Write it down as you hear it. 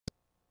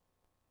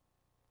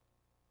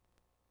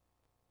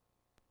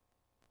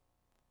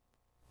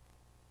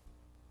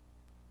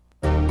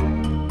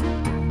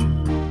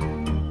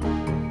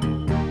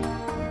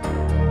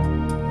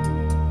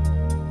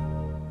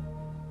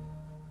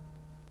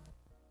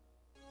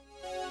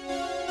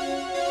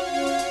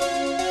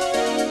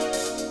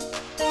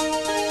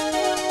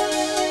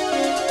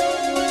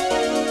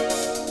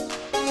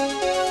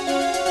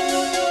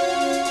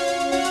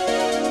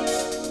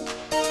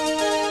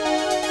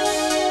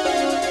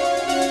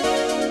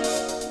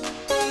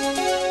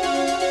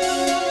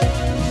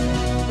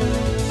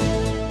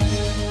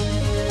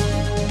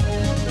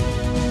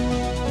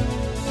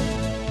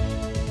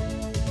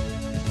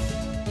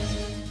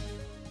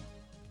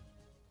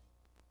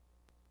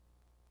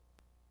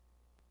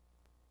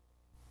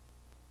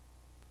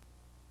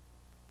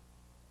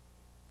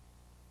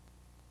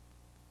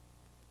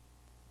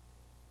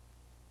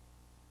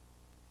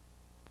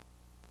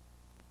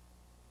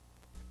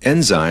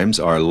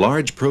Enzymes are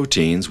large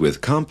proteins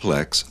with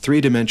complex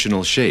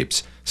three-dimensional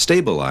shapes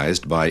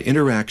stabilized by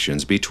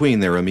interactions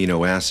between their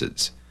amino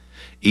acids.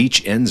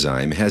 Each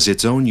enzyme has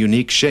its own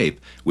unique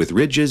shape with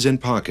ridges and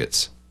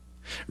pockets.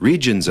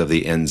 Regions of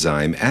the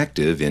enzyme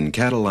active in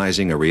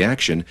catalyzing a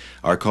reaction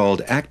are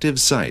called active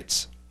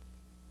sites.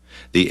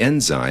 The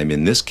enzyme,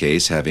 in this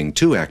case having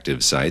two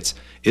active sites,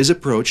 is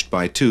approached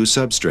by two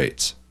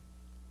substrates,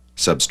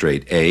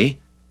 substrate A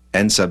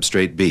and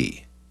substrate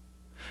B.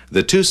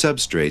 The two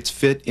substrates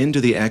fit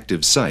into the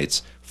active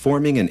sites,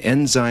 forming an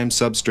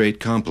enzyme-substrate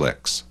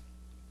complex.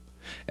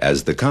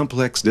 As the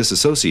complex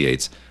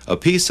dissociates, a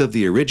piece of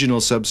the original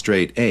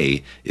substrate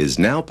A is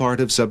now part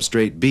of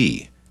substrate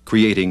B,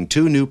 creating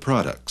two new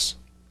products,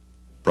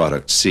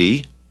 product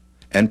C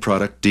and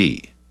product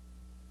D.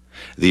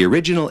 The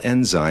original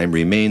enzyme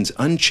remains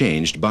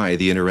unchanged by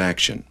the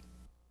interaction.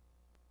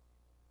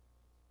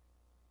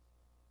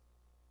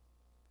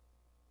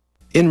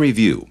 In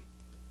review,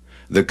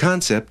 the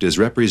concept is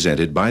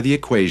represented by the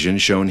equation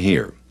shown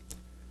here.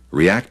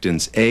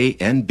 Reactants A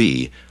and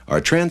B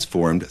are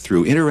transformed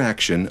through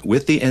interaction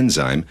with the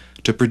enzyme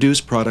to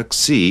produce products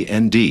C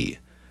and D,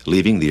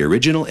 leaving the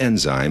original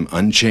enzyme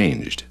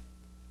unchanged.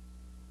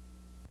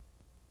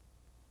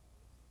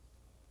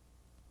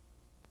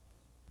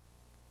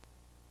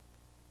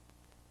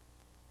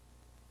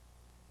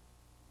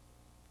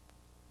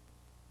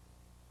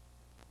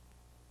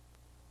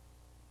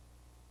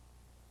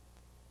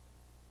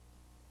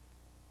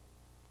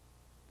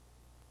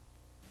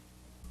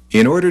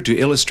 In order to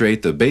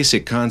illustrate the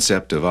basic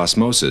concept of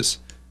osmosis,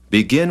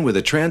 begin with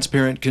a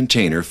transparent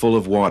container full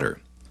of water.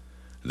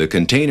 The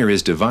container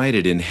is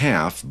divided in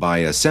half by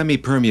a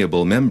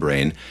semi-permeable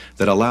membrane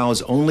that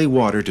allows only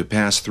water to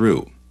pass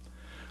through.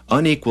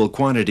 Unequal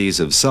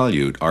quantities of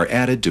solute are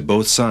added to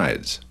both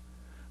sides.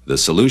 The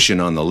solution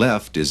on the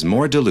left is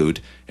more dilute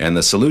and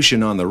the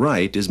solution on the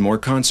right is more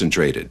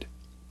concentrated.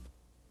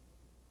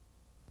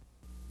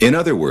 In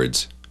other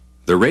words,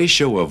 the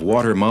ratio of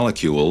water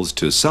molecules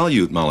to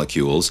solute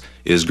molecules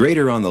is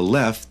greater on the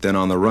left than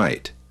on the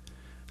right.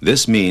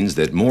 This means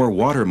that more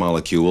water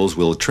molecules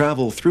will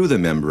travel through the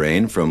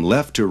membrane from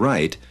left to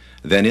right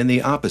than in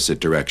the opposite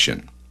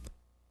direction.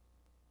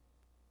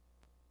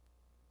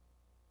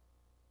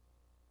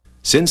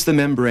 Since the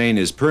membrane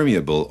is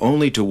permeable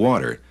only to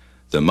water,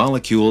 the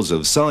molecules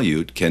of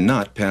solute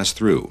cannot pass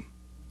through.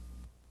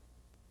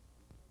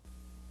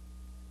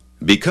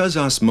 Because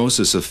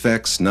osmosis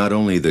affects not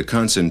only the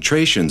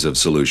concentrations of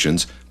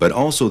solutions, but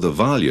also the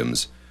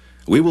volumes,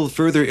 we will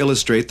further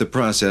illustrate the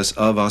process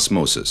of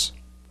osmosis.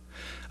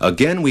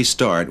 Again, we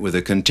start with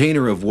a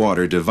container of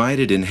water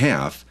divided in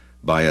half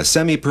by a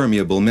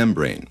semi-permeable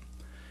membrane.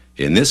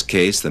 In this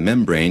case, the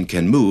membrane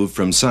can move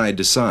from side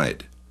to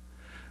side.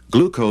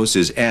 Glucose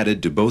is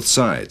added to both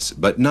sides,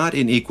 but not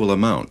in equal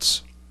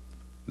amounts.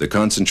 The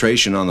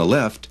concentration on the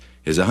left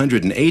is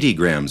 180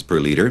 grams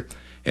per liter,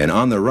 and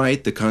on the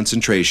right the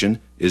concentration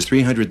is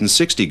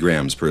 360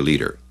 grams per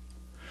liter.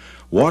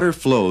 Water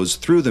flows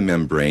through the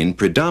membrane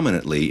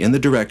predominantly in the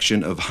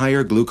direction of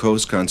higher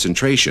glucose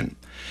concentration,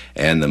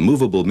 and the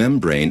movable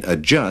membrane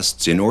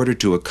adjusts in order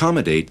to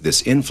accommodate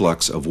this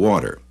influx of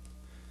water.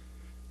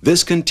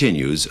 This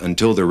continues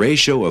until the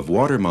ratio of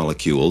water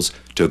molecules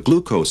to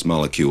glucose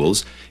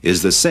molecules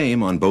is the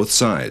same on both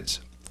sides.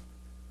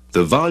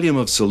 The volume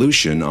of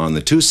solution on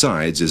the two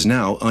sides is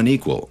now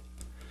unequal.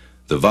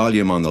 The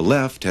volume on the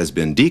left has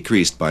been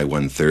decreased by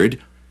 1/3,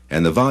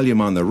 and the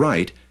volume on the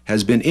right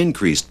has been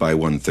increased by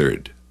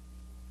 1/3.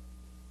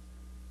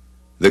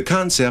 The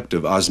concept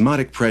of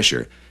osmotic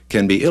pressure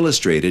can be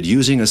illustrated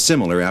using a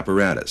similar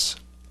apparatus.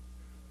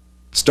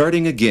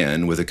 Starting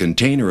again with a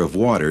container of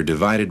water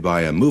divided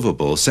by a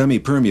movable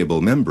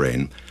semi-permeable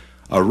membrane,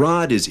 a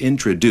rod is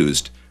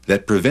introduced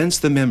that prevents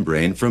the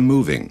membrane from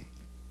moving.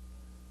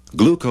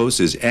 Glucose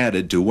is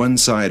added to one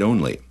side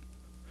only.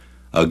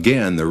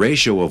 Again, the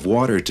ratio of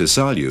water to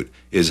solute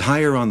is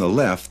higher on the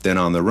left than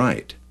on the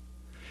right.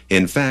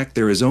 In fact,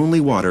 there is only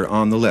water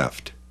on the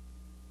left.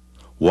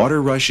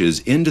 Water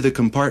rushes into the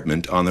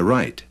compartment on the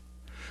right,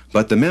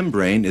 but the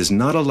membrane is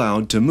not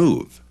allowed to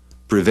move,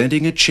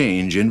 preventing a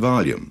change in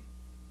volume.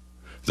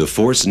 The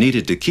force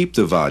needed to keep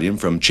the volume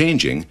from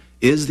changing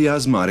is the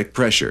osmotic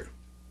pressure.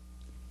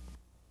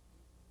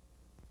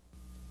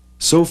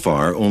 So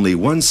far, only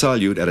one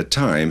solute at a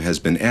time has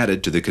been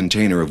added to the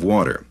container of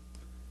water.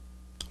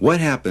 What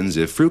happens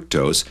if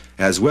fructose,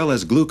 as well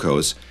as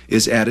glucose,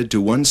 is added to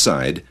one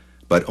side,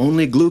 but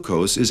only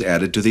glucose is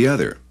added to the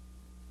other?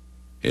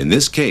 In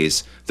this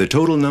case, the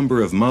total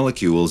number of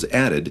molecules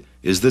added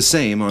is the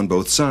same on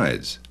both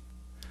sides.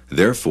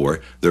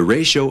 Therefore, the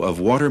ratio of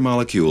water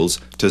molecules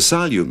to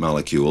solute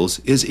molecules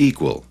is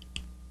equal.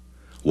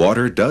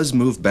 Water does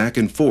move back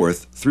and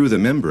forth through the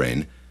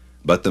membrane,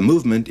 but the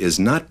movement is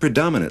not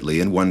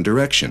predominantly in one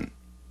direction.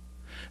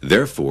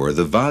 Therefore,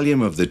 the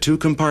volume of the two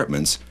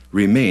compartments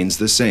remains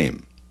the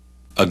same.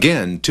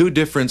 Again, two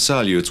different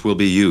solutes will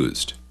be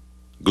used.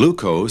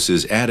 Glucose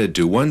is added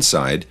to one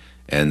side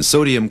and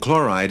sodium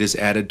chloride is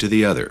added to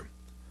the other.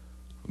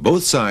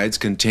 Both sides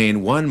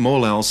contain 1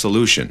 molal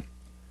solution.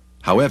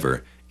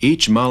 However,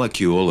 each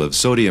molecule of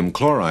sodium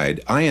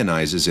chloride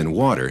ionizes in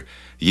water,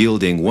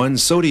 yielding one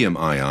sodium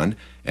ion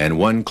and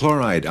one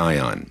chloride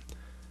ion.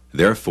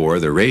 Therefore,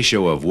 the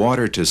ratio of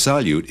water to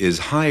solute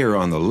is higher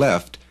on the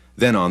left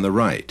than on the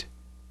right.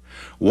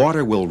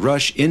 Water will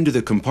rush into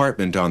the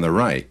compartment on the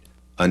right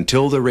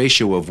until the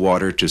ratio of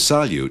water to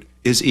solute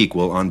is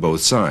equal on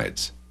both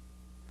sides.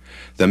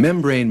 The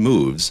membrane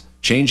moves,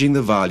 changing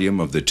the volume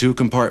of the two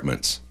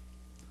compartments.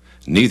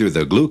 Neither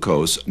the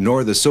glucose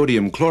nor the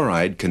sodium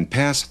chloride can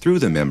pass through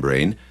the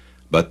membrane,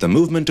 but the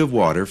movement of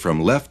water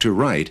from left to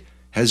right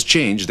has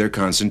changed their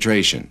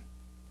concentration.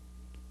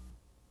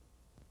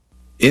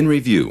 In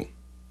review,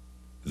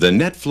 the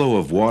net flow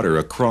of water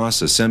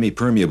across a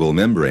semipermeable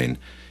membrane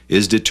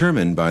is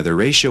determined by the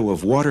ratio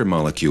of water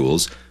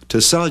molecules to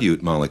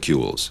solute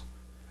molecules.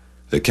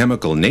 The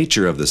chemical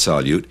nature of the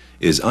solute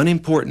is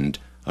unimportant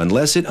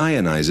unless it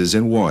ionizes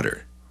in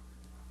water.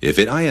 If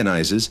it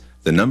ionizes,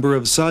 the number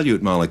of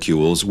solute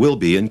molecules will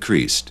be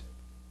increased.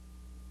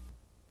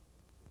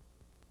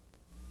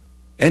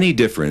 Any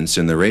difference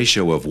in the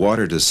ratio of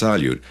water to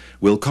solute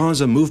will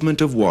cause a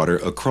movement of water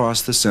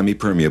across the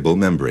semipermeable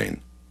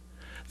membrane.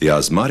 The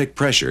osmotic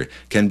pressure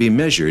can be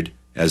measured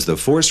as the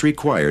force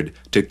required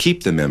to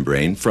keep the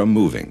membrane from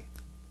moving.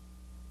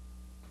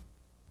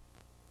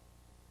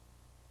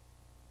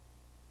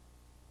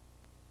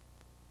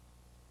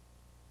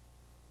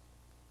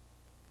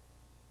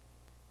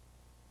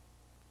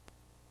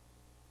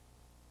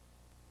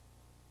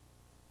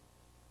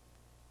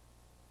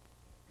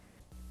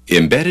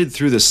 Embedded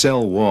through the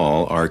cell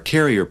wall are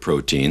carrier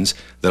proteins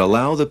that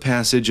allow the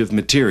passage of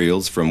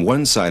materials from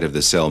one side of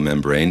the cell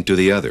membrane to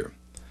the other.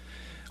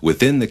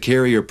 Within the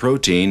carrier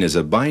protein is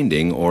a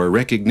binding or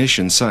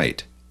recognition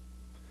site.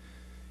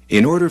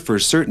 In order for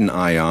certain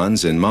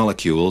ions and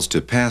molecules to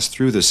pass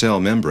through the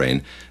cell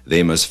membrane,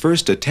 they must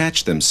first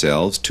attach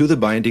themselves to the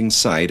binding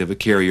site of a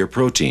carrier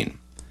protein.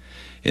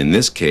 In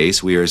this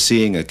case, we are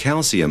seeing a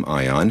calcium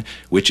ion,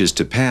 which is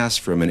to pass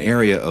from an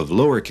area of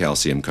lower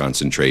calcium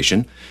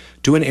concentration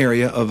to an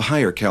area of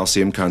higher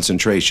calcium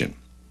concentration.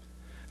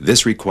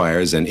 This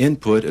requires an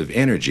input of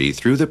energy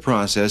through the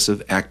process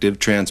of active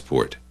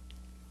transport.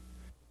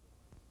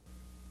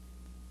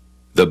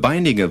 The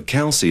binding of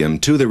calcium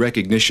to the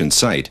recognition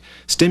site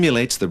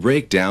stimulates the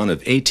breakdown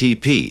of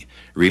ATP,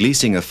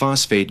 releasing a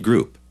phosphate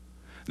group.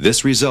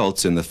 This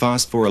results in the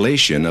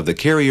phosphorylation of the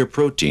carrier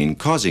protein,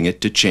 causing it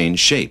to change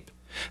shape,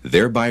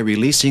 thereby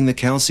releasing the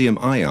calcium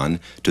ion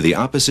to the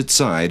opposite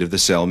side of the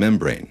cell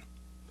membrane.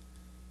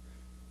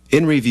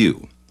 In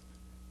review,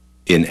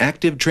 in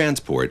active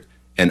transport,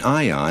 an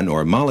ion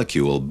or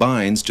molecule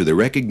binds to the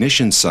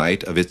recognition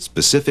site of its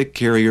specific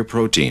carrier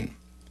protein.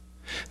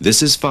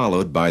 This is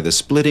followed by the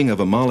splitting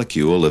of a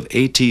molecule of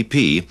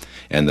ATP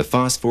and the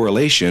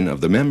phosphorylation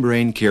of the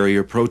membrane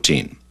carrier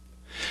protein.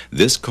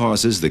 This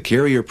causes the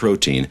carrier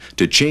protein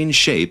to change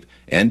shape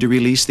and to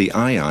release the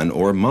ion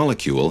or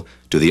molecule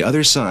to the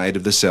other side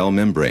of the cell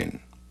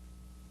membrane.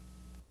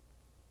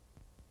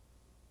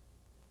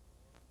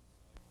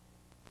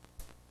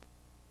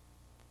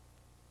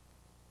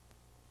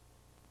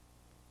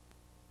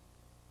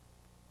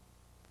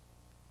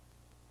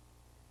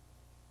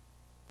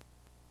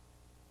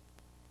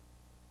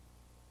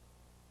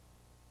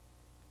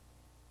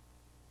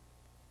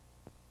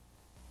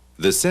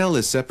 The cell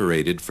is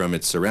separated from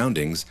its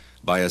surroundings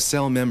by a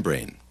cell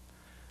membrane.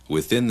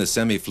 Within the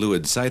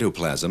semifluid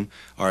cytoplasm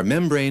are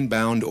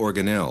membrane-bound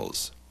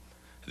organelles.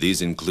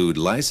 These include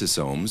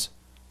lysosomes,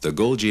 the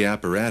Golgi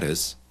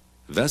apparatus,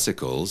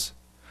 vesicles,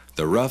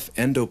 the rough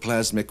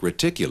endoplasmic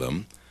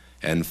reticulum,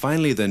 and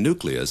finally the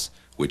nucleus,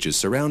 which is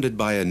surrounded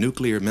by a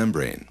nuclear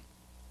membrane.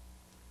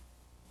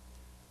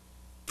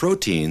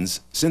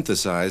 Proteins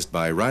synthesized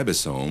by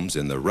ribosomes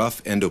in the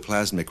rough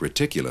endoplasmic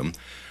reticulum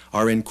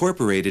are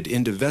incorporated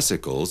into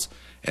vesicles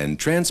and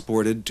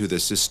transported to the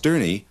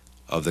cisternae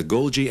of the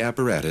Golgi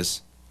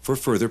apparatus for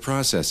further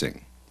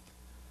processing.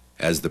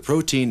 As the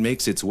protein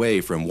makes its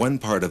way from one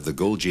part of the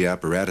Golgi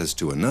apparatus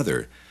to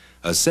another,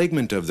 a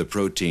segment of the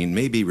protein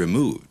may be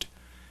removed.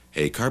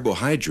 A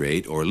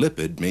carbohydrate or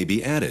lipid may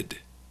be added.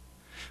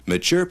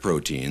 Mature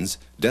proteins,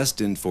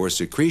 destined for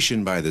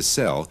secretion by the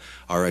cell,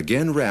 are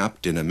again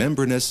wrapped in a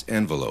membranous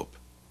envelope.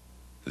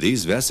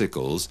 These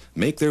vesicles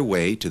make their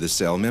way to the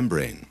cell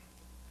membrane.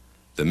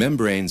 The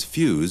membranes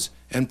fuse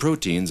and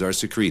proteins are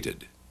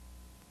secreted.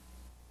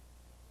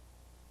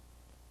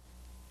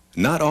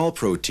 Not all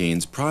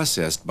proteins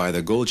processed by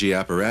the Golgi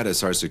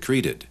apparatus are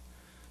secreted.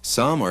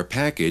 Some are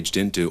packaged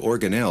into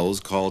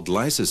organelles called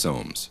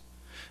lysosomes.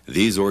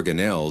 These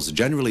organelles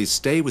generally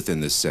stay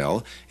within the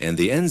cell, and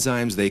the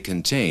enzymes they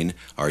contain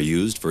are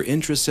used for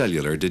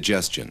intracellular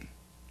digestion.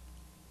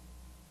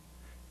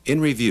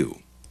 In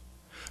review,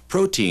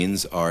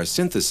 proteins are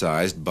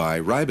synthesized by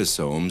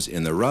ribosomes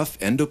in the rough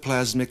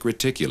endoplasmic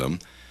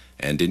reticulum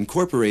and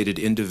incorporated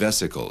into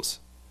vesicles.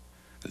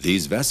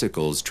 These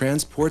vesicles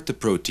transport the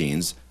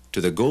proteins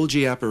to the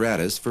Golgi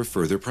apparatus for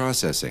further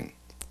processing.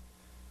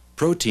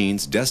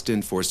 Proteins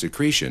destined for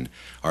secretion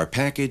are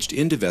packaged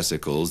into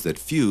vesicles that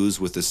fuse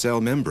with the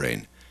cell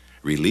membrane,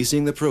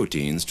 releasing the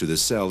proteins to the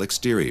cell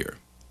exterior.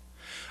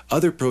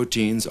 Other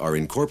proteins are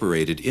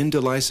incorporated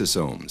into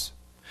lysosomes.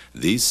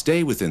 These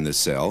stay within the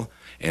cell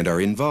and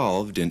are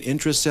involved in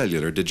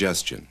intracellular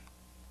digestion.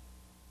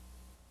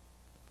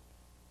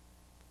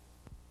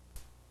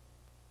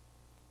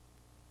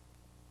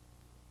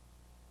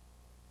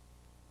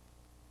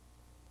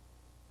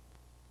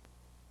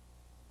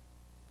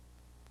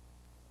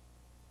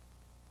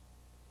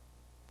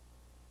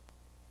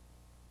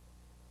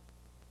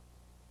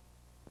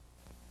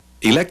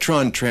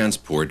 Electron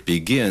transport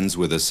begins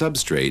with a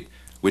substrate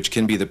which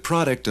can be the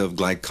product of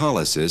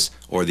glycolysis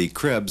or the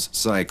Krebs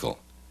cycle.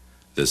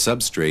 The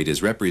substrate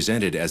is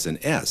represented as an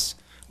S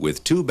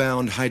with two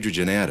bound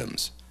hydrogen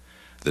atoms.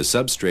 The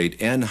substrate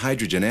and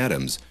hydrogen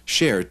atoms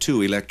share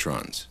two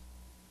electrons.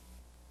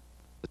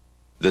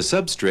 The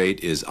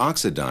substrate is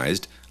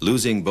oxidized,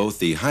 losing both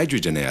the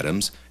hydrogen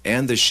atoms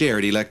and the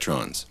shared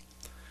electrons.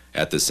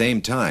 At the same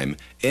time,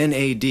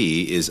 NAD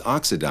is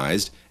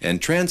oxidized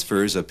and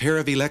transfers a pair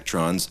of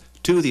electrons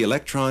to the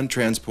electron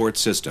transport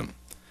system.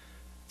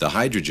 The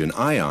hydrogen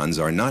ions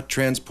are not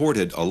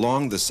transported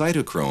along the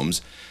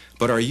cytochromes,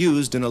 but are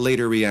used in a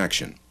later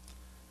reaction.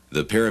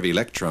 The pair of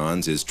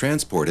electrons is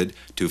transported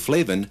to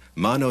flavin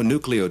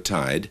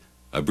mononucleotide,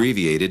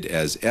 abbreviated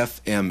as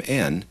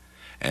FMN,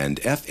 and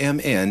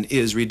FMN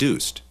is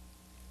reduced.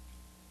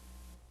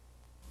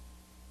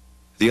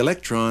 The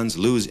electrons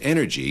lose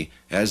energy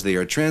as they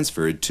are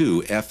transferred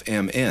to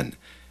FMN,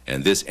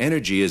 and this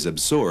energy is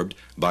absorbed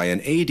by an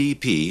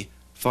ADP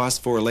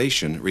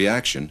phosphorylation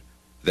reaction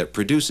that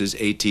produces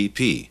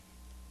ATP.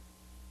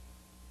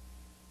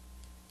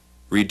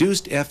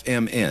 Reduced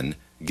FMN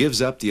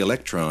gives up the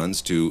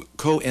electrons to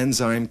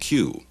coenzyme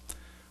Q.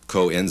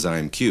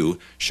 Coenzyme Q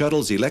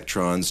shuttles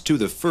electrons to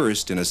the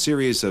first in a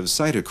series of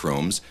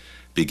cytochromes,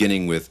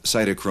 beginning with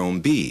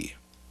cytochrome B.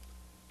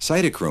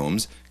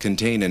 Cytochromes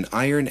contain an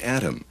iron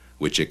atom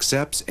which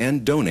accepts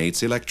and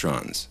donates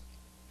electrons.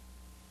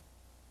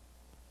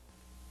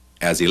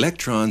 As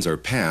electrons are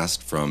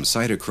passed from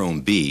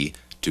cytochrome B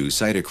to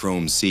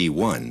cytochrome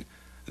C1,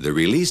 the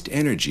released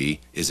energy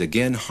is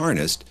again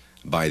harnessed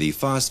by the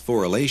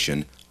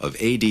phosphorylation of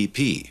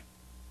ADP.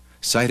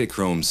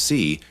 Cytochrome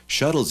C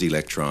shuttles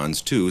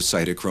electrons to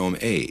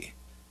cytochrome A.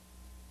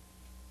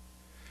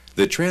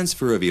 The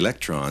transfer of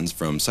electrons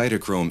from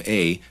cytochrome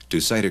A to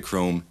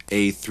cytochrome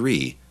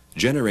A3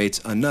 generates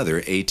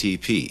another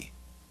ATP.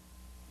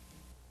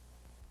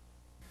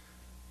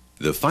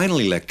 The final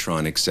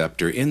electron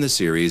acceptor in the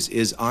series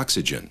is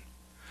oxygen.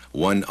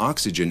 One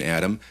oxygen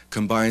atom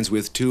combines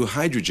with two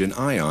hydrogen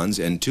ions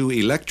and two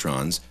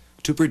electrons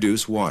to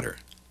produce water.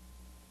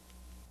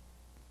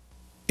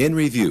 In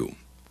review,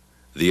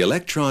 the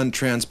electron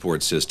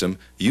transport system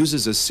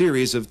uses a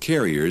series of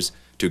carriers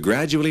to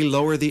gradually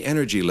lower the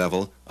energy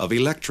level of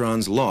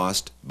electrons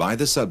lost by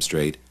the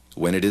substrate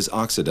when it is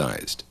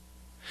oxidized.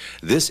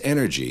 This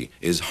energy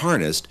is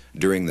harnessed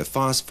during the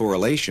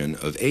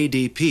phosphorylation of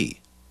ADP,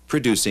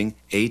 producing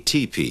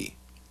ATP.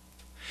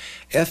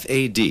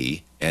 FAD,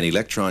 an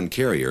electron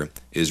carrier,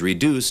 is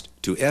reduced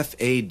to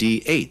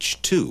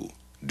FADH2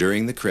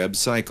 during the Krebs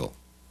cycle.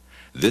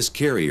 This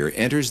carrier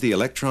enters the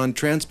electron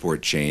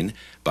transport chain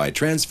by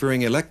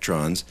transferring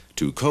electrons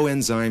to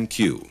coenzyme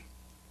Q.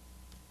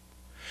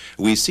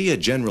 We see a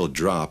general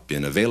drop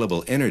in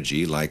available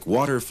energy like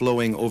water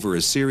flowing over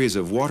a series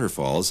of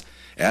waterfalls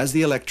as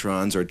the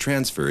electrons are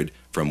transferred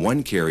from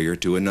one carrier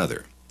to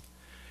another.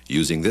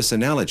 Using this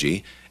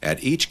analogy,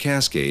 at each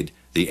cascade,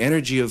 the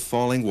energy of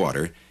falling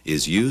water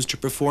is used to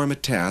perform a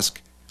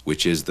task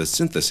which is the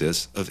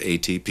synthesis of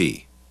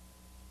ATP.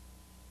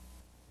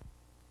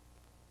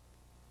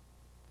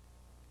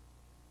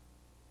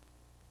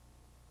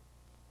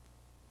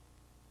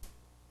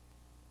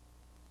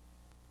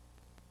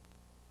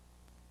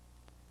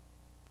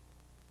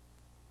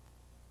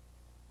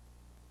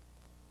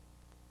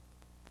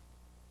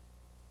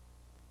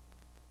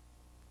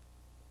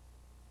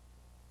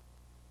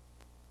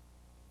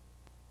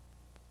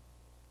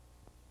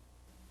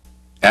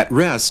 At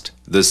rest,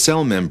 the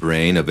cell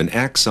membrane of an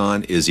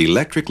axon is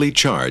electrically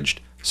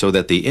charged so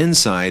that the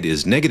inside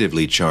is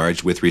negatively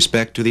charged with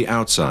respect to the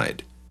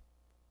outside.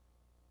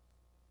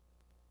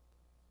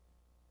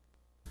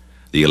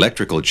 The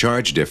electrical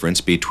charge difference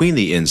between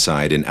the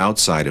inside and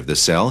outside of the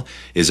cell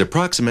is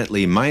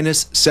approximately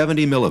minus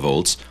 70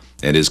 millivolts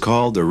and is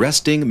called the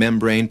resting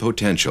membrane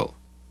potential.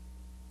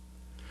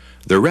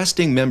 The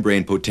resting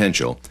membrane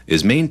potential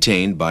is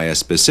maintained by a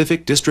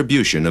specific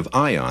distribution of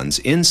ions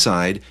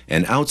inside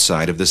and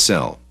outside of the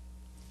cell.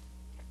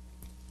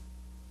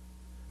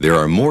 There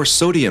are more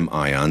sodium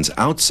ions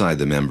outside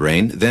the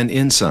membrane than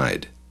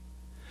inside.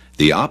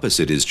 The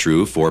opposite is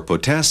true for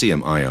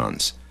potassium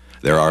ions.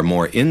 There are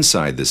more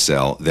inside the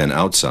cell than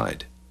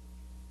outside.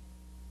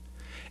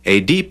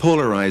 A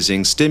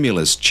depolarizing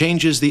stimulus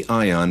changes the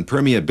ion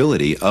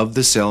permeability of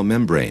the cell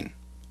membrane.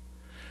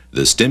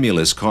 The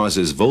stimulus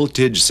causes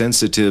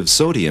voltage-sensitive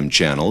sodium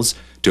channels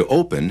to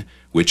open,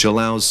 which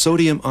allows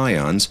sodium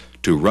ions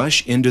to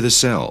rush into the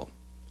cell.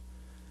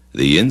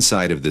 The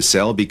inside of the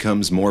cell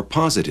becomes more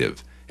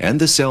positive, and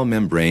the cell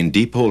membrane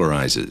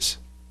depolarizes.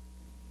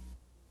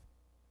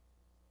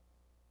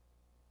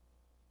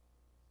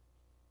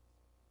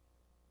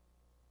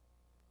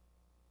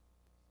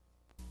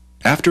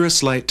 After a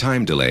slight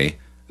time delay,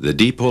 the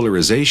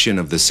depolarization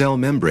of the cell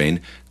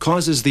membrane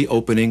causes the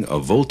opening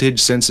of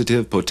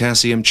voltage-sensitive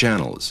potassium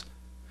channels.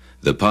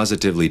 The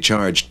positively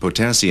charged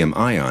potassium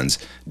ions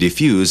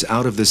diffuse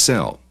out of the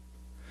cell.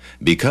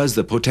 Because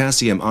the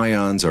potassium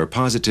ions are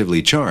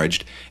positively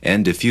charged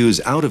and diffuse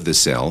out of the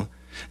cell,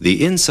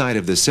 the inside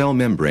of the cell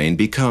membrane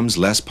becomes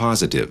less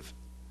positive.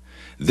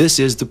 This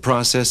is the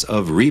process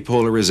of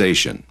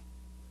repolarization.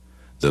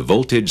 The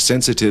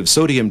voltage-sensitive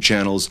sodium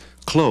channels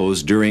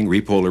close during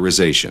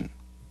repolarization.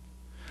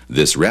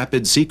 This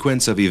rapid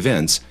sequence of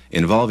events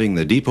involving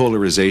the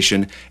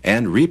depolarization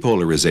and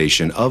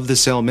repolarization of the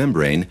cell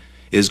membrane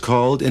is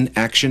called an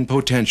action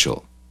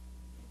potential.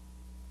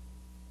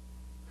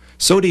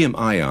 Sodium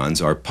ions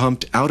are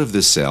pumped out of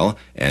the cell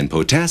and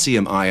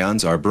potassium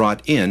ions are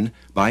brought in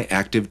by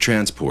active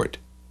transport.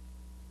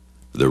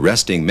 The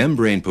resting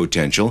membrane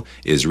potential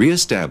is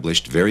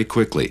reestablished very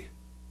quickly.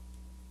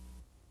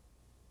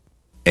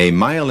 A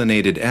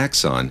myelinated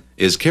axon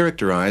is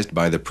characterized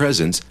by the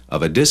presence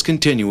of a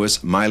discontinuous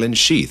myelin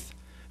sheath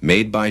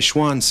made by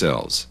Schwann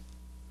cells.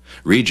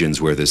 Regions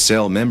where the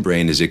cell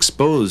membrane is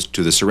exposed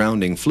to the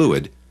surrounding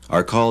fluid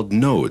are called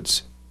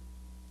nodes.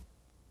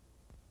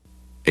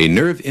 A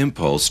nerve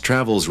impulse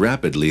travels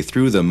rapidly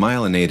through the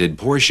myelinated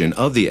portion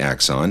of the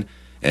axon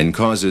and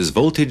causes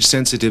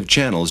voltage-sensitive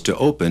channels to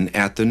open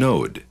at the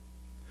node.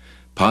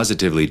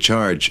 Positively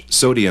charged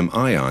sodium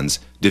ions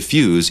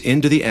diffuse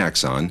into the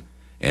axon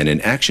and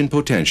an action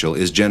potential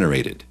is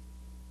generated.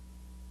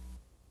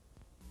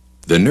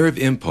 The nerve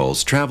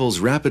impulse travels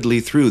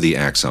rapidly through the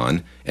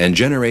axon and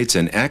generates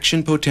an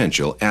action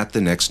potential at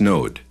the next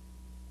node.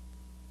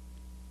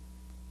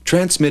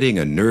 Transmitting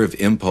a nerve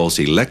impulse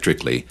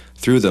electrically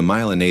through the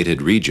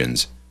myelinated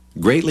regions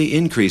greatly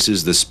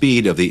increases the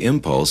speed of the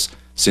impulse,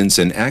 since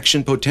an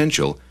action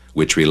potential,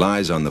 which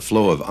relies on the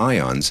flow of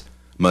ions,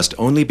 must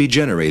only be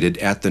generated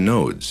at the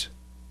nodes.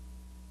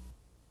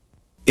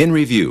 In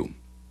review,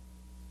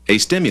 a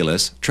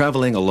stimulus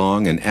traveling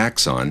along an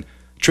axon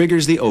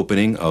triggers the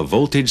opening of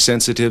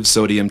voltage-sensitive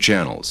sodium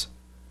channels.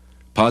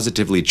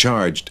 Positively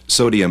charged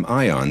sodium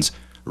ions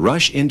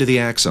rush into the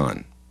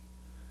axon.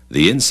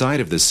 The inside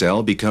of the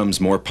cell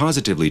becomes more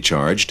positively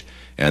charged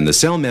and the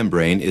cell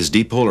membrane is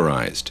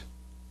depolarized.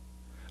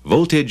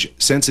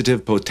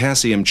 Voltage-sensitive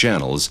potassium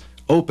channels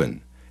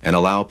open and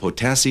allow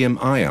potassium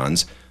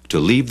ions to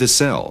leave the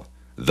cell,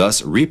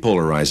 thus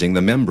repolarizing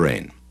the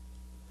membrane.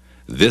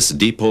 This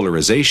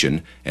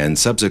depolarization and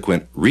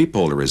subsequent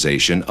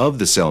repolarization of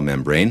the cell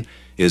membrane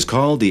is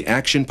called the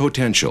action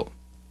potential.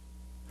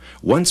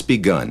 Once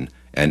begun,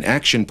 an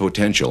action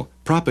potential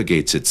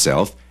propagates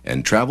itself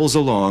and travels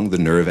along the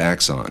nerve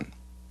axon.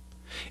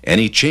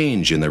 Any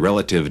change in the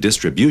relative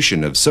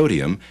distribution of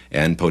sodium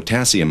and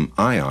potassium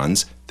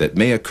ions that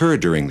may occur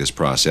during this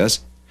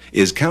process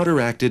is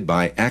counteracted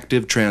by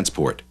active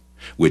transport,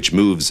 which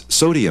moves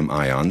sodium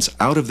ions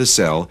out of the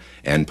cell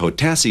and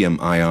potassium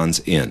ions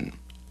in.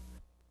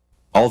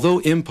 Although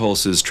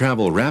impulses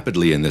travel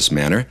rapidly in this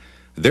manner,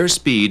 their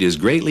speed is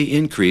greatly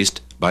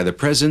increased by the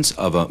presence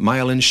of a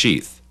myelin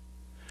sheath.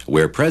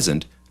 Where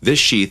present, this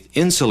sheath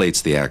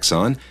insulates the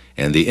axon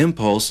and the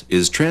impulse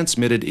is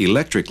transmitted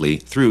electrically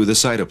through the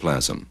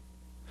cytoplasm.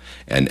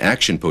 An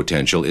action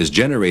potential is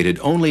generated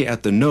only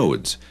at the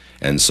nodes,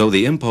 and so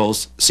the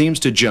impulse seems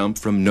to jump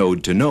from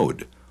node to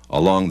node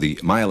along the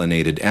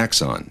myelinated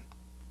axon.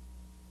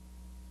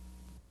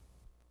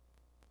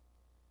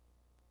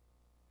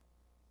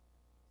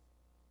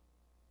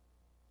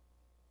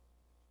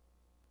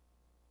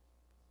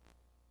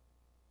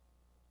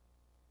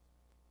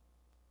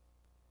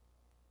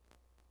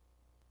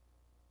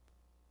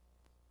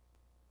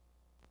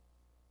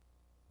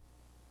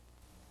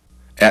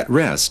 At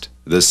rest,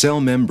 the cell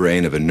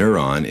membrane of a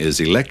neuron is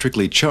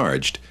electrically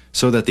charged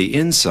so that the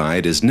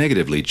inside is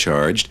negatively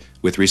charged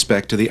with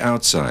respect to the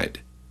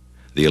outside.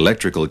 The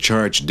electrical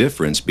charge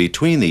difference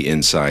between the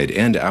inside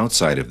and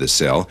outside of the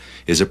cell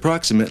is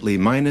approximately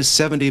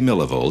 -70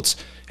 millivolts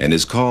and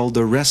is called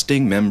the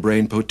resting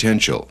membrane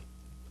potential.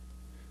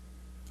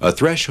 A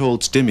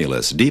threshold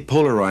stimulus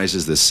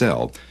depolarizes the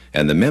cell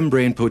and the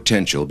membrane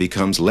potential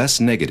becomes less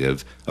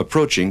negative,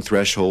 approaching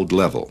threshold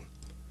level.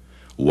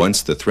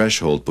 Once the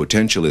threshold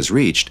potential is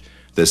reached,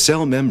 the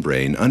cell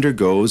membrane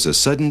undergoes a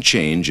sudden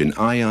change in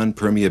ion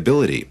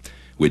permeability,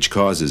 which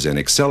causes an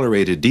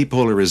accelerated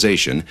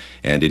depolarization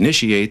and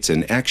initiates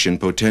an action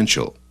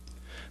potential.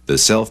 The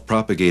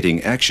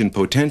self-propagating action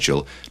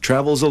potential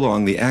travels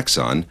along the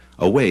axon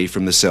away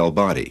from the cell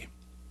body.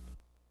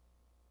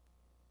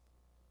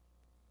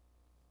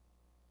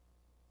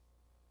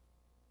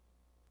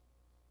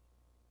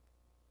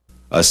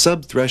 A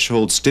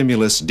subthreshold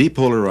stimulus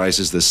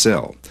depolarizes the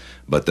cell,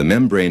 but the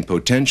membrane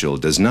potential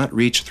does not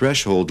reach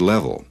threshold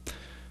level.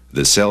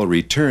 The cell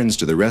returns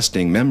to the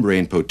resting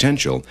membrane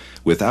potential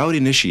without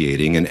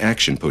initiating an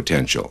action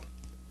potential.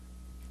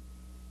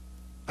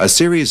 A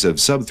series of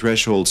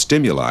subthreshold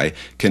stimuli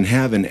can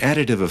have an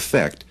additive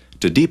effect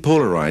to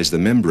depolarize the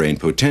membrane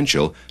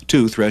potential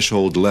to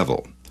threshold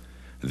level.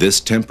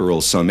 This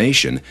temporal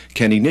summation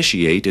can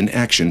initiate an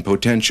action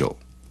potential.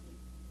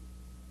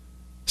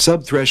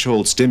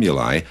 Subthreshold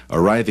stimuli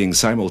arriving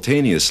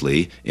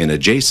simultaneously in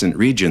adjacent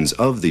regions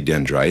of the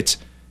dendrites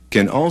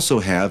can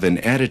also have an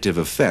additive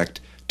effect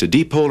to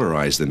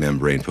depolarize the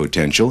membrane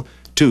potential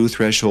to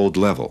threshold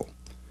level.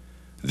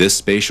 This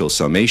spatial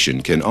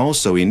summation can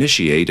also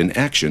initiate an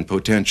action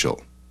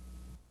potential.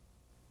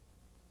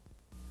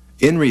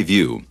 In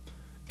review,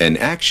 an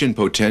action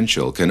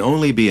potential can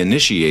only be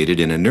initiated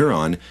in a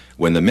neuron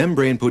when the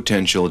membrane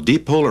potential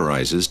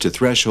depolarizes to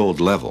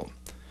threshold level.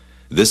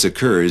 This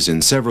occurs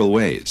in several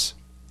ways.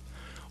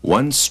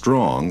 One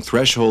strong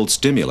threshold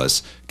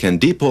stimulus can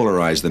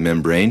depolarize the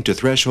membrane to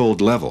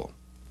threshold level.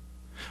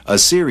 A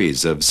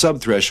series of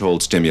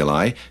subthreshold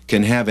stimuli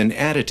can have an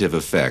additive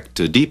effect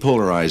to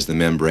depolarize the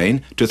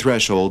membrane to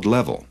threshold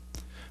level.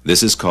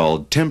 This is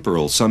called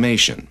temporal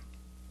summation.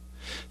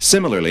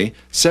 Similarly,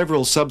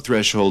 several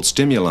subthreshold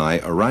stimuli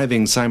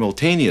arriving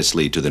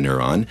simultaneously to the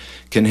neuron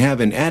can have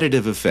an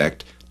additive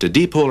effect to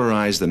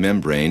depolarize the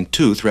membrane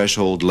to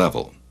threshold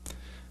level.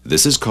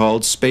 This is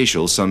called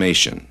spatial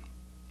summation.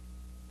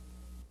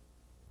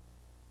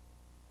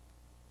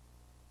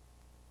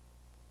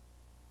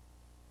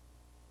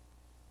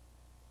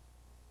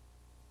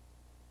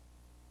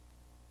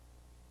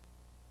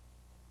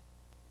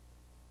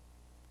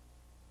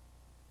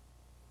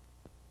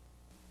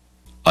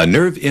 A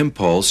nerve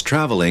impulse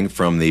traveling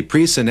from the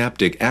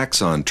presynaptic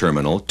axon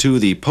terminal to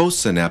the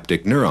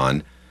postsynaptic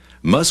neuron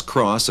must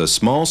cross a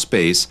small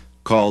space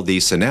called the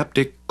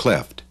synaptic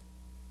cleft.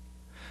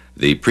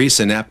 The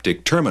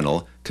presynaptic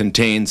terminal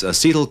contains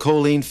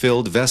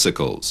acetylcholine-filled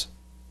vesicles.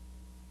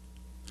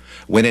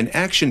 When an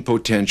action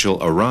potential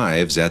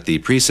arrives at the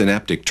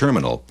presynaptic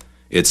terminal,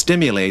 it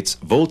stimulates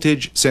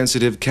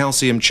voltage-sensitive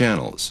calcium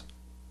channels.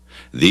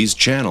 These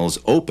channels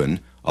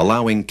open,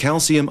 allowing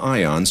calcium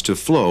ions to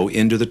flow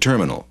into the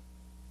terminal.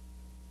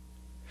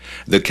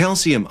 The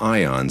calcium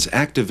ions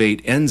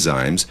activate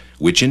enzymes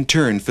which in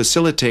turn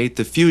facilitate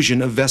the fusion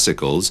of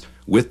vesicles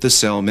with the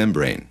cell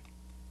membrane.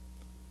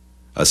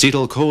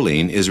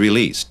 Acetylcholine is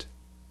released.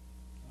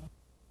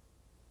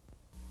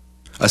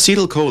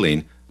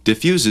 Acetylcholine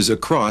diffuses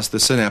across the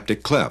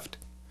synaptic cleft,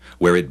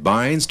 where it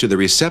binds to the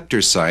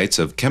receptor sites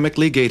of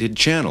chemically gated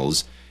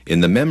channels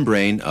in the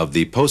membrane of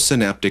the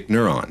postsynaptic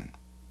neuron.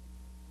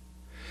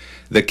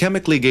 The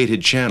chemically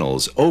gated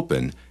channels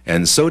open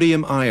and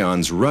sodium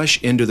ions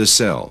rush into the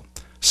cell,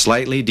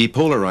 slightly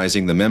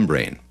depolarizing the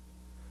membrane.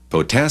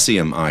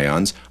 Potassium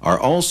ions are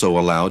also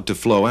allowed to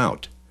flow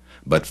out,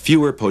 but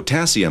fewer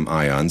potassium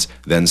ions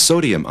than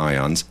sodium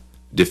ions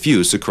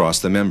diffuse across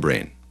the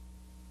membrane.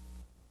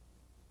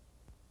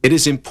 It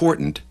is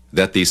important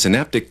that the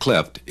synaptic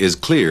cleft is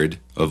cleared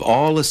of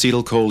all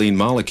acetylcholine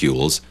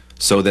molecules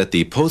so that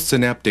the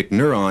postsynaptic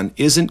neuron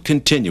isn't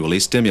continually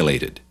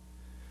stimulated.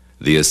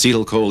 The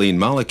acetylcholine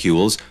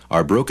molecules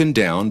are broken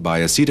down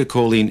by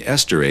acetylcholine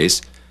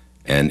esterase,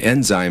 an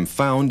enzyme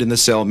found in the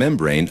cell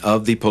membrane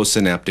of the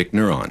postsynaptic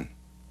neuron.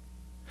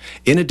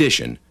 In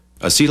addition,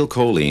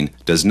 acetylcholine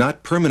does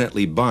not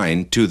permanently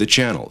bind to the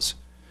channels,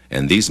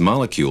 and these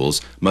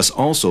molecules must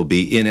also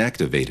be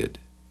inactivated.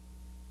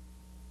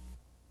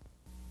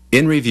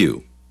 In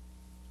review,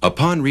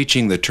 upon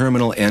reaching the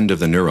terminal end of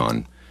the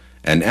neuron,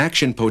 an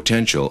action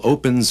potential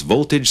opens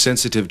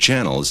voltage-sensitive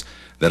channels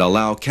that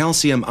allow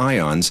calcium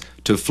ions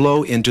to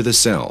flow into the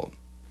cell.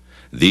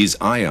 These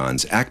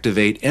ions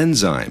activate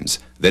enzymes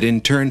that in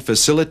turn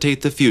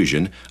facilitate the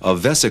fusion of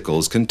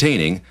vesicles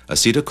containing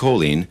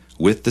acetylcholine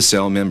with the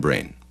cell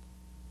membrane.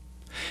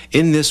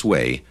 In this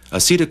way,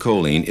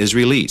 acetylcholine is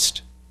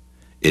released.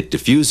 It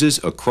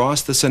diffuses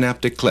across the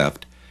synaptic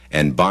cleft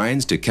and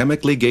binds to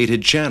chemically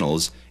gated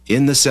channels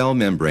in the cell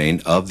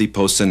membrane of the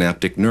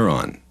postsynaptic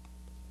neuron.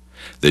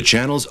 The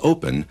channels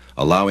open,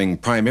 allowing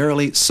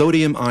primarily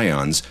sodium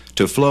ions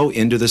to flow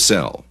into the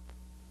cell.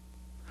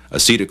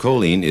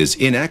 Acetylcholine is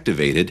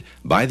inactivated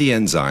by the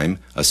enzyme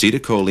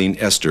acetylcholine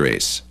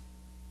esterase.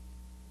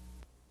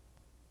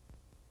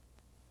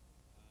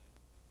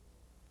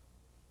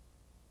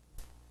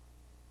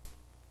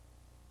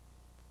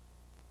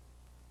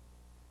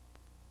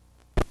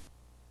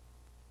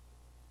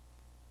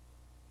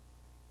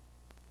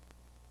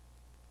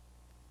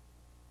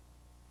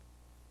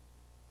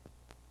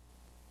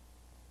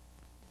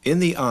 In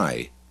the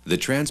eye, the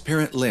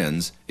transparent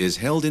lens is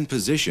held in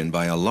position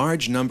by a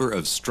large number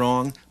of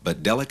strong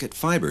but delicate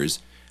fibers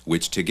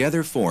which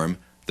together form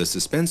the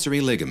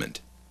suspensory ligament.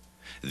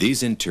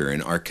 These in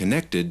turn are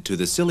connected to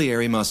the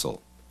ciliary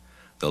muscle.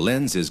 The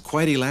lens is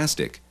quite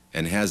elastic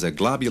and has a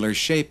globular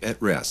shape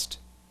at rest.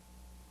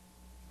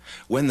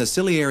 When the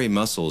ciliary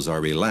muscles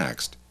are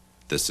relaxed,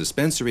 the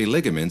suspensory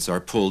ligaments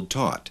are pulled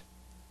taut.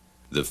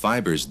 The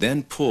fibers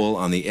then pull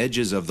on the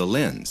edges of the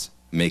lens,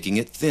 making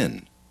it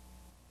thin.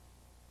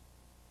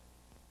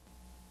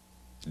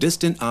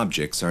 Distant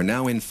objects are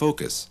now in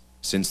focus,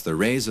 since the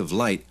rays of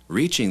light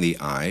reaching the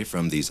eye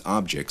from these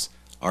objects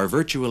are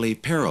virtually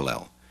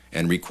parallel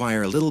and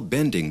require little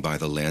bending by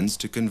the lens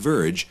to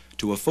converge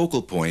to a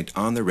focal point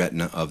on the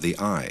retina of the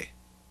eye.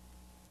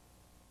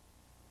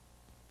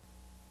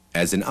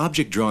 As an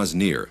object draws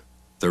near,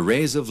 the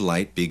rays of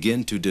light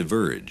begin to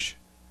diverge.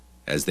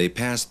 As they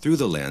pass through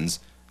the lens,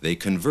 they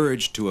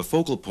converge to a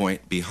focal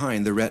point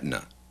behind the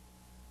retina.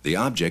 The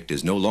object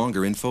is no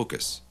longer in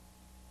focus.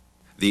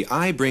 The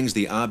eye brings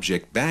the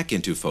object back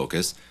into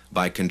focus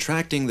by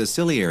contracting the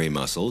ciliary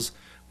muscles,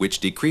 which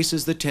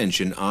decreases the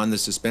tension on the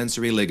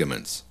suspensory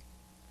ligaments.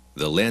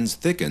 The lens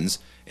thickens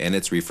and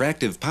its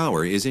refractive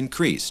power is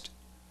increased.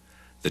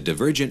 The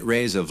divergent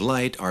rays of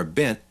light are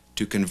bent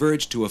to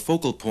converge to a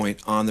focal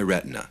point on the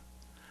retina.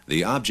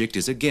 The object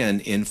is again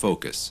in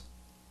focus.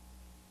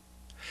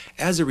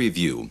 As a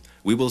review,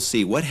 we will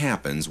see what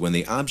happens when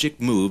the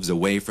object moves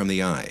away from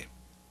the eye.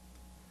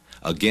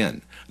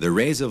 Again, the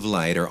rays of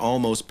light are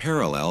almost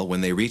parallel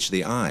when they reach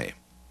the eye.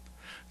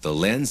 The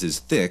lens is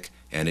thick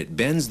and it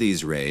bends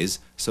these rays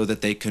so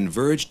that they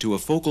converge to a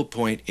focal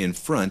point in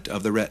front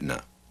of the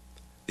retina.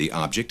 The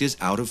object is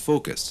out of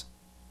focus.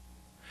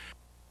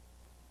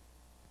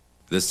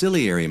 The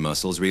ciliary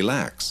muscles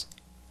relax,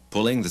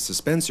 pulling the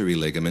suspensory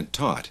ligament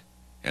taut,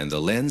 and the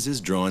lens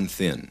is drawn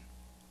thin.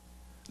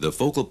 The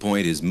focal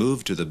point is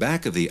moved to the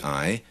back of the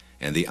eye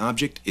and the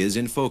object is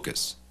in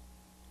focus.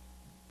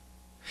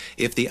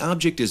 If the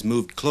object is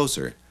moved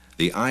closer,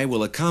 the eye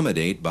will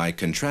accommodate by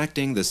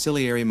contracting the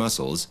ciliary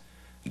muscles,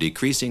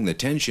 decreasing the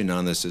tension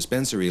on the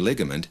suspensory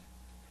ligament,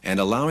 and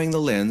allowing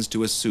the lens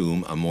to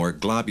assume a more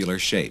globular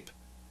shape.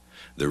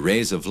 The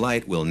rays of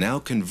light will now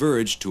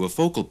converge to a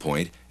focal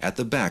point at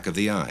the back of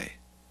the eye.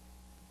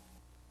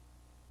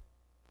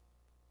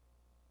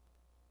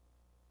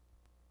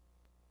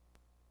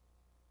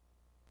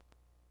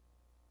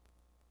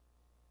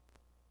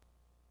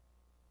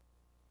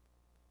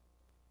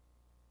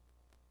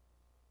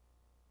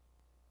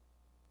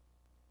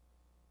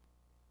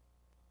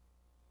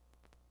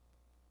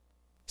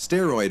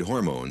 Steroid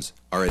hormones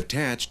are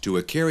attached to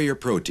a carrier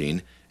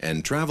protein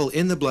and travel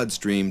in the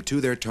bloodstream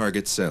to their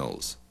target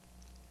cells.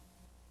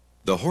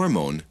 The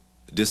hormone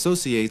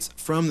dissociates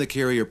from the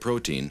carrier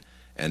protein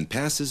and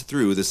passes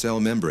through the cell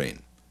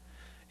membrane.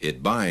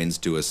 It binds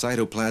to a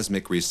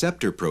cytoplasmic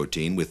receptor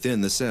protein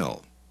within the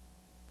cell.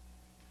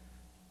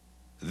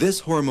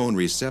 This hormone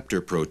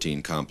receptor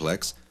protein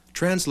complex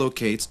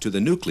translocates to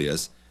the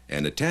nucleus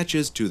and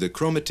attaches to the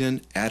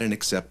chromatin at an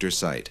acceptor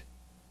site.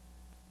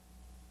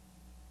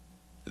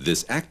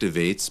 This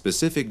activates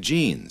specific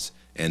genes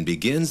and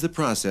begins the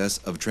process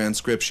of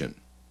transcription.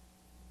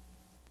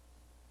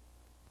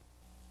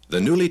 The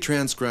newly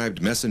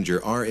transcribed messenger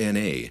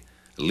RNA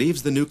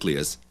leaves the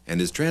nucleus and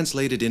is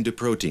translated into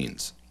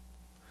proteins.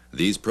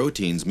 These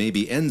proteins may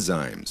be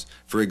enzymes,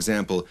 for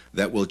example,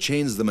 that will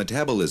change the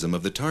metabolism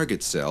of the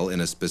target cell in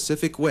a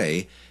specific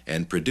way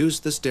and produce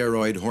the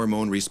steroid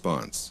hormone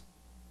response.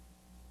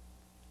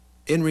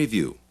 In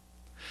review,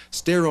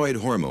 steroid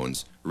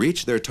hormones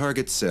reach their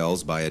target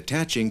cells by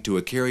attaching to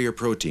a carrier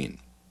protein.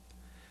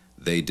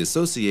 They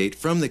dissociate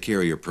from the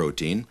carrier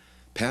protein,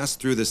 pass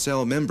through the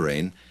cell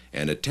membrane,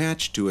 and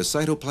attach to a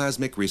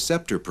cytoplasmic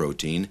receptor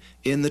protein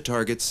in the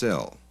target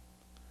cell.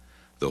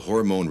 The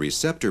hormone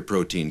receptor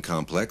protein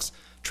complex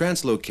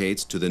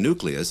translocates to the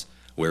nucleus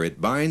where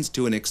it binds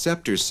to an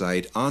acceptor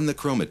site on the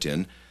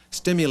chromatin,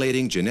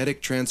 stimulating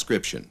genetic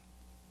transcription.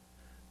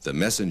 The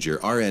messenger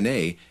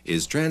RNA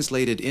is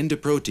translated into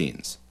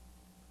proteins.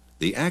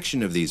 The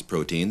action of these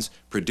proteins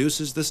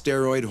produces the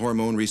steroid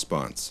hormone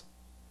response.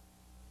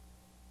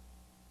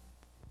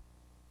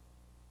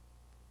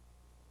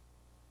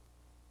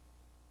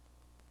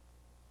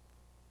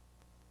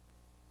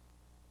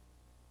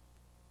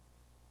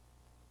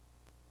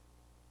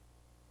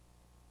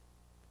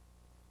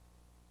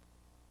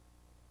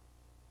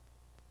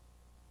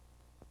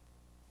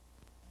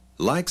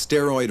 Like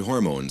steroid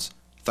hormones,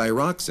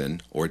 thyroxine,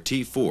 or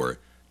T4,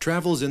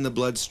 travels in the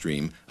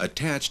bloodstream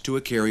attached to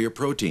a carrier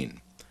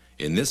protein,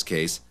 in this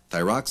case,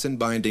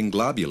 thyroxine-binding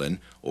globulin,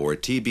 or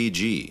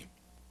TBG.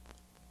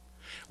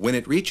 When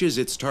it reaches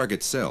its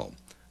target cell,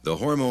 the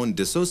hormone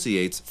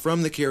dissociates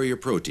from the carrier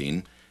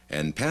protein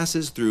and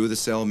passes through the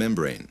cell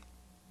membrane.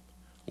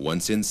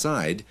 Once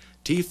inside,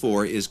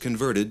 T4 is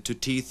converted to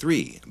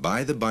T3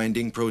 by the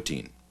binding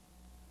protein.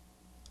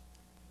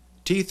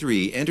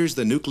 T3 enters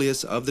the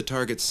nucleus of the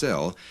target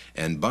cell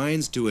and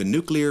binds to a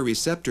nuclear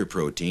receptor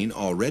protein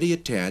already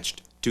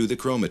attached to the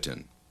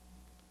chromatin.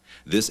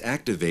 This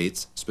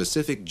activates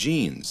specific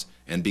genes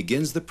and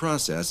begins the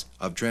process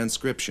of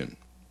transcription.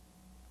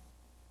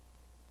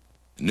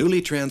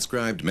 Newly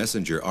transcribed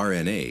messenger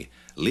RNA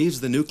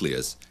leaves the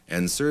nucleus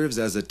and serves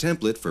as a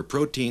template for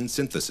protein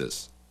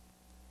synthesis.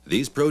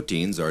 These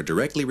proteins are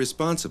directly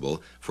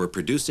responsible for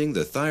producing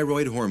the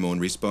thyroid hormone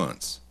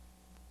response.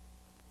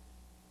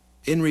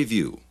 In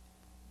review,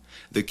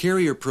 the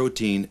carrier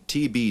protein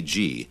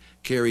TBG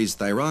carries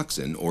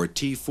thyroxine, or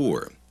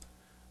T4.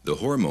 The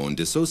hormone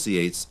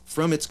dissociates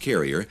from its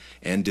carrier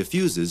and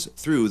diffuses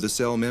through the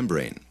cell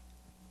membrane.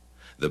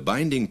 The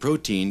binding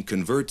protein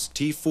converts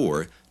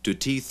T4 to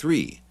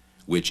T3,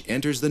 which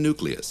enters the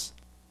nucleus.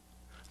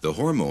 the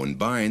hormone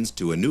binds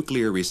to a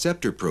nuclear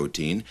receptor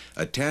protein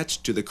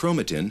attached to the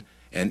chromatin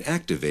and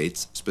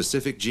activates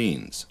specific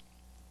genes.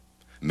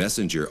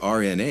 Messenger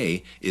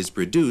RNA is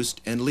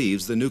produced and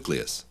leaves the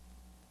nucleus.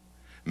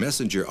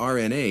 Messenger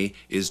RNA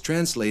is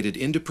translated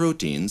into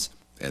proteins,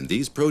 and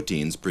these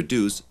proteins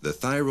produce the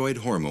thyroid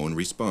hormone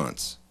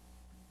response.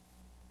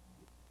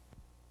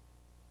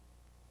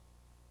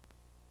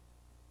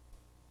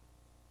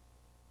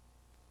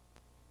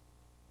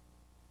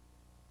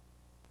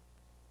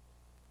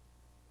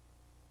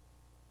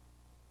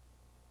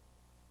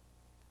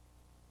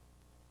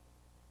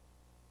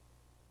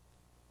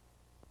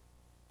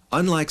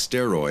 Unlike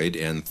steroid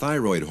and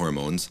thyroid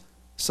hormones,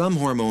 some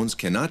hormones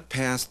cannot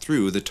pass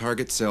through the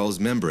target cell's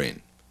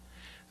membrane.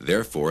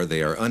 Therefore,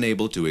 they are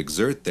unable to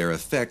exert their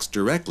effects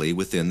directly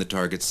within the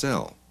target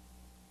cell.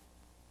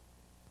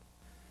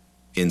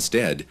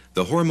 Instead,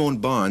 the hormone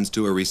bonds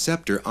to a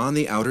receptor on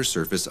the outer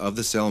surface of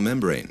the cell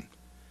membrane,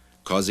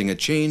 causing a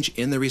change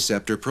in the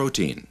receptor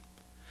protein.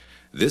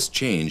 This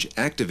change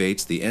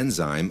activates the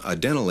enzyme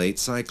adenylate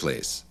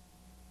cyclase.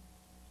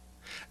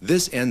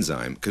 This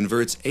enzyme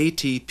converts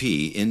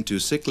ATP into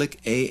cyclic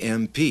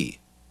AMP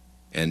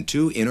and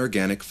two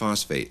inorganic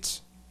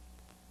phosphates.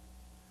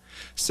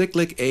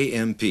 Cyclic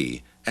AMP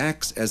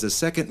acts as a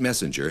second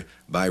messenger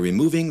by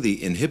removing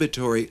the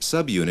inhibitory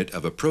subunit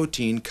of a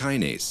protein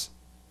kinase.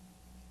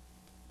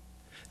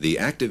 The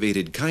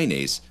activated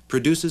kinase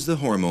produces the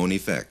hormone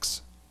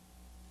effects.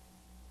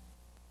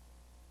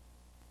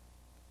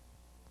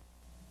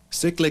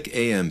 Cyclic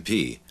AMP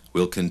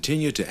will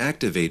continue to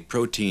activate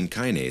protein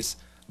kinase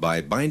by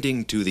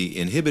binding to the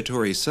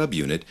inhibitory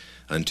subunit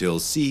until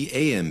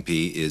cAMP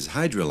is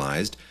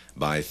hydrolyzed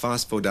by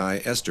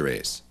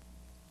phosphodiesterase.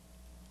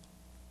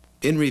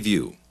 In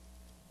review,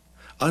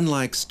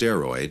 unlike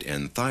steroid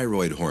and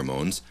thyroid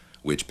hormones,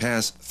 which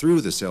pass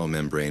through the cell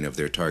membrane of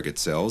their target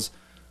cells,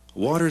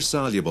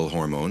 water-soluble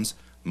hormones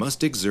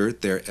must exert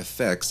their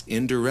effects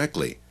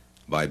indirectly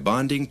by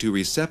bonding to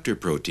receptor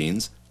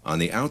proteins on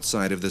the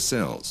outside of the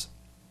cells.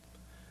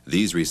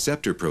 These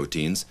receptor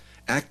proteins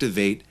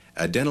activate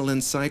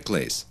adenylate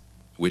cyclase,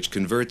 which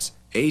converts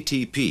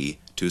ATP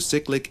to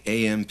cyclic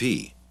AMP.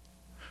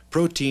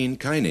 Protein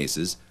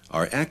kinases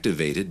are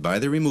activated by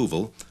the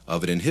removal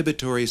of an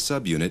inhibitory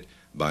subunit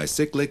by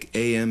cyclic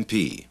AMP.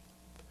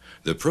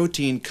 The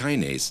protein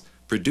kinase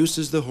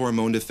produces the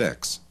hormone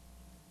effects.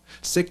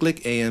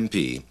 Cyclic AMP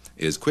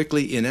is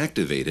quickly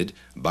inactivated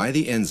by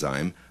the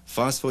enzyme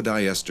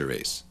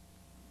phosphodiesterase.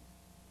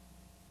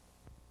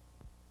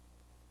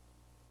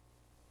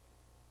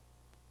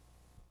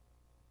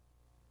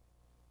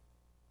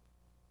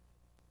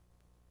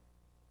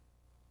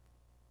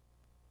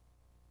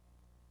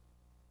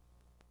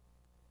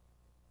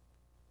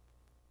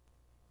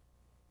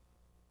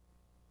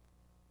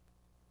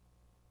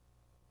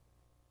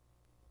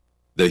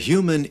 The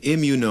human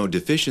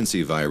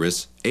immunodeficiency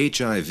virus,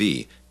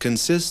 HIV,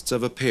 consists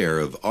of a pair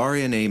of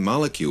RNA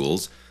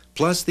molecules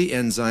plus the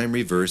enzyme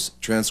reverse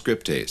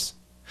transcriptase,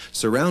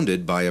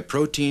 surrounded by a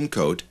protein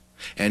coat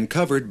and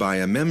covered by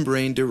a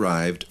membrane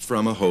derived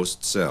from a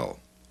host cell.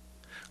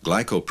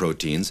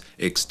 Glycoproteins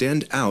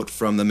extend out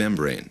from the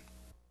membrane.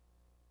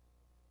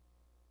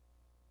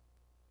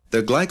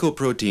 The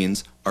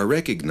glycoproteins are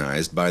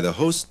recognized by the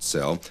host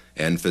cell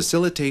and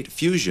facilitate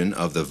fusion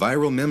of the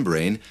viral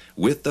membrane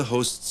with the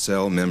host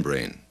cell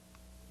membrane.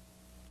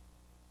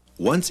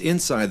 Once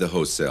inside the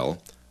host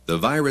cell, the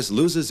virus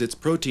loses its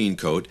protein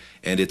coat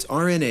and its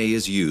RNA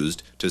is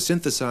used to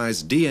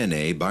synthesize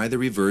DNA by the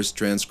reverse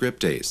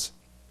transcriptase.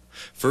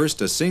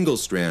 First, a single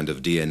strand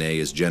of DNA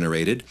is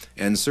generated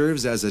and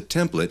serves as a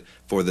template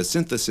for the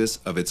synthesis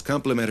of its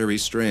complementary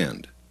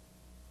strand.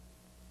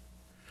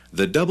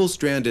 The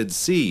double-stranded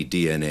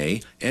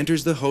cDNA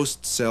enters the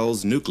host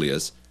cell's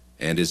nucleus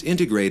and is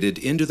integrated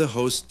into the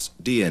host's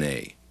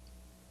DNA.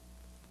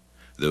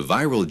 The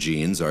viral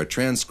genes are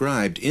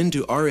transcribed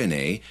into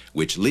RNA,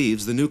 which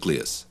leaves the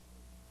nucleus.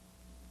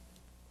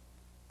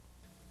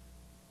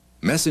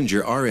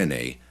 Messenger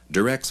RNA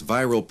directs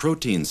viral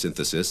protein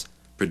synthesis,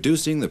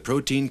 producing the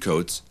protein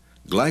coats,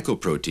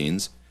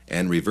 glycoproteins,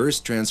 and reverse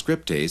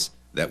transcriptase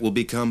that will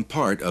become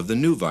part of the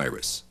new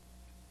virus.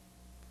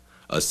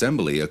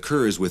 Assembly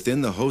occurs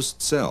within the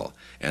host cell,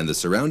 and the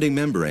surrounding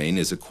membrane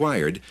is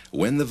acquired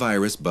when the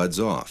virus buds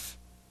off.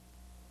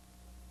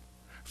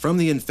 From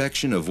the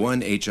infection of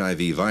one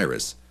HIV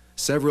virus,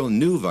 several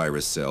new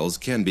virus cells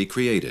can be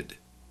created.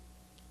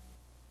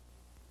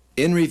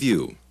 In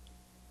review,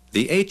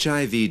 the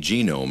HIV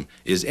genome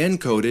is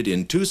encoded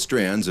in two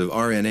strands of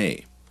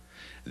RNA.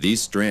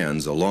 These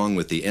strands, along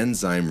with the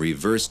enzyme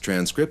reverse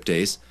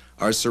transcriptase,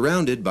 are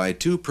surrounded by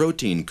two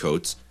protein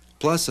coats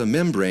plus a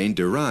membrane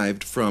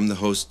derived from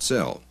the host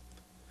cell.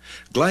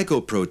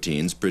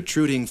 Glycoproteins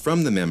protruding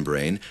from the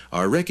membrane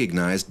are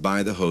recognized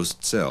by the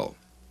host cell.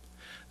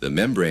 The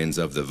membranes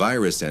of the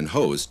virus and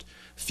host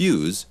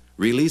fuse,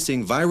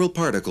 releasing viral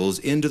particles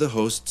into the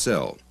host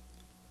cell.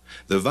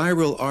 The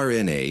viral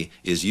RNA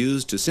is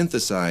used to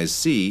synthesize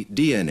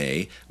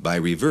cDNA by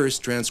reverse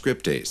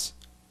transcriptase.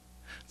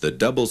 The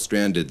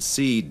double-stranded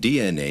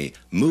cDNA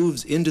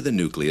moves into the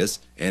nucleus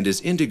and is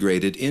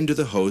integrated into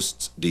the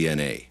host's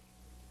DNA.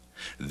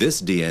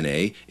 This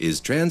DNA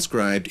is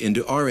transcribed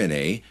into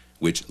RNA,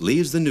 which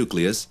leaves the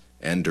nucleus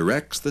and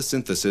directs the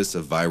synthesis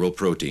of viral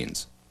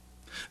proteins.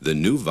 The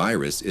new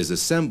virus is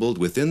assembled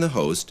within the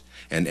host,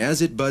 and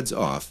as it buds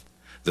off,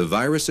 the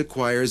virus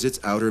acquires its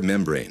outer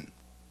membrane.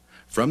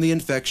 From the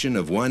infection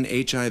of one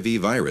HIV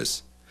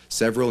virus,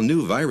 several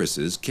new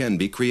viruses can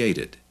be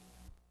created.